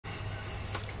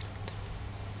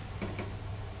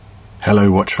Hello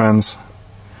watch fans,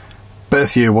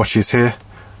 Birth Year Watches here,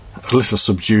 a little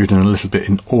subdued and a little bit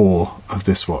in awe of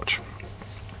this watch.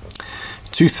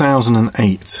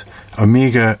 2008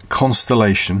 Omega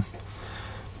Constellation.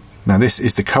 Now this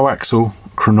is the coaxial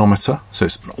chronometer, so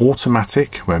it's an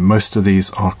automatic where most of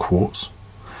these are quartz.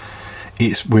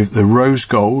 It's with the rose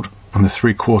gold and the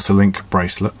 3/4 link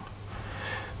bracelet.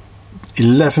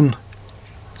 11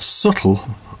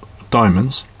 subtle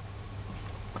diamonds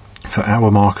for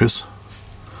hour markers.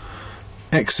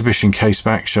 Exhibition case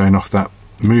back showing off that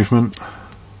movement.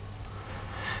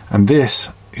 And this,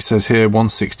 it says here,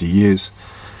 160 years,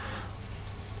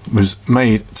 was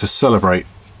made to celebrate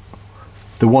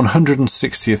the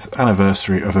 160th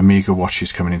anniversary of Omega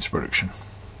watches coming into production.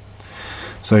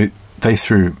 So they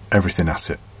threw everything at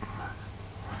it.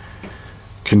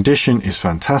 Condition is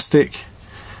fantastic.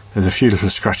 There's a few little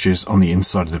scratches on the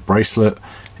inside of the bracelet.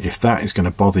 If that is going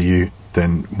to bother you,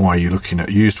 then why are you looking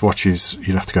at used watches?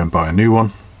 You'd have to go and buy a new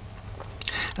one.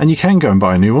 And you can go and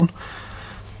buy a new one.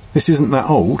 This isn't that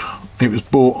old. It was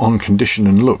bought on condition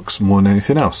and looks more than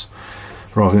anything else,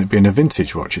 rather than it being a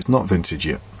vintage watch. It's not vintage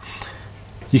yet.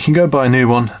 You can go buy a new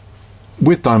one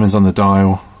with diamonds on the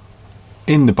dial,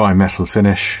 in the bimetal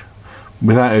finish,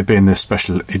 without it being the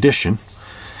special edition,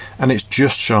 and it's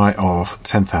just shy of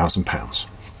 £10,000.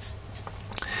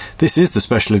 This is the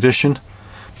special edition,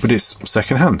 but it's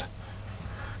second hand.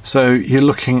 So you're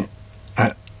looking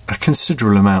at a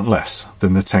considerable amount less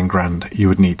than the 10 grand you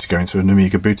would need to go into an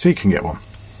Omega boutique and get one.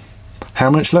 How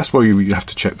much less? Well, you have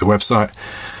to check the website.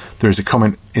 There is a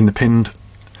comment in the pinned,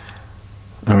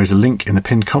 there is a link in the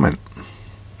pinned comment.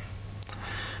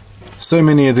 So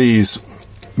many of these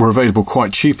were available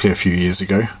quite cheaply a few years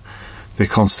ago. The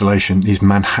Constellation, these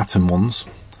Manhattan ones.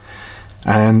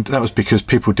 And that was because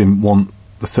people didn't want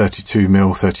the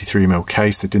 32mm, 33mm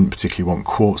case. They didn't particularly want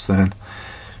quartz then.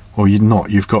 Well,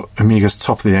 you've got Omega's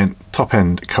top end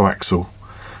coaxial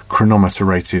chronometer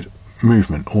rated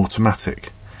movement,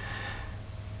 automatic.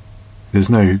 There's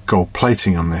no gold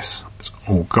plating on this, it's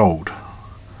all gold.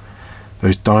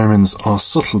 Those diamonds are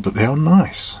subtle, but they are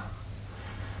nice.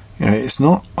 You know, it's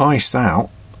not iced out,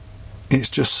 it's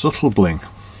just subtle bling.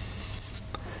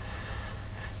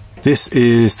 This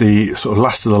is the sort of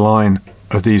last of the line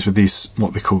of these with these,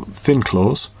 what they call thin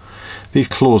claws. These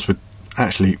claws would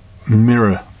actually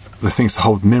mirror the things to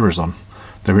hold mirrors on.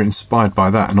 They were inspired by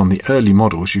that, and on the early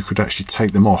models you could actually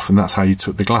take them off, and that's how you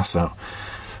took the glass out.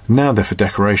 Now they're for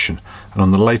decoration, and on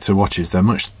the later watches they're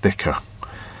much thicker.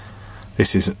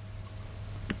 This is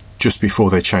just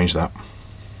before they changed that.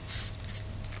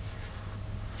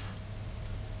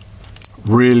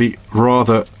 Really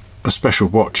rather a special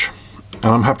watch, and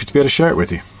I'm happy to be able to share it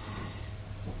with you.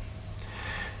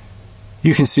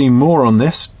 You can see more on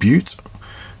this beaut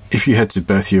if you head to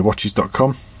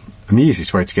birthyearwatches.com, and the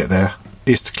easiest way to get there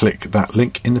is to click that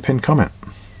link in the pinned comment.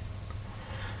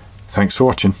 Thanks for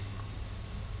watching.